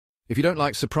If you don't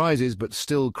like surprises but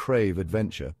still crave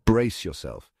adventure, brace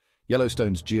yourself.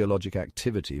 Yellowstone's geologic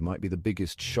activity might be the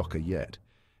biggest shocker yet.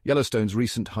 Yellowstone's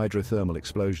recent hydrothermal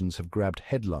explosions have grabbed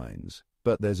headlines,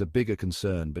 but there's a bigger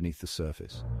concern beneath the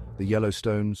surface. The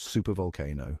Yellowstone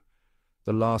Supervolcano.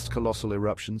 The last colossal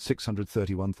eruption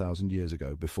 631,000 years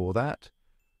ago. Before that,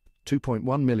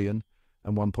 2.1 million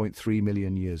and 1.3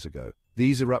 million years ago.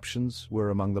 These eruptions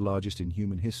were among the largest in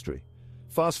human history.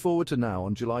 Fast forward to now,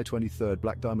 on July 23rd,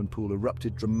 Black Diamond Pool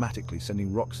erupted dramatically,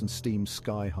 sending rocks and steam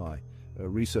sky high.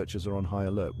 Researchers are on high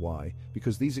alert. Why?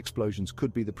 Because these explosions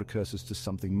could be the precursors to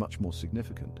something much more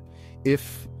significant.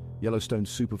 If Yellowstone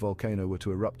supervolcano were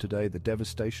to erupt today, the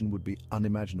devastation would be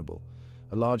unimaginable.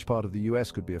 A large part of the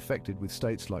US could be affected, with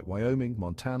states like Wyoming,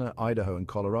 Montana, Idaho, and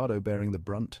Colorado bearing the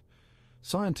brunt.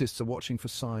 Scientists are watching for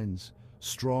signs: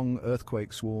 strong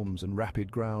earthquake swarms and rapid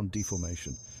ground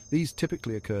deformation. These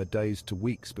typically occur days to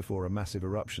weeks before a massive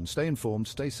eruption. Stay informed,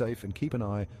 stay safe, and keep an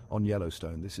eye on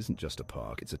Yellowstone. This isn't just a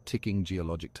park, it's a ticking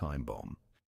geologic time bomb.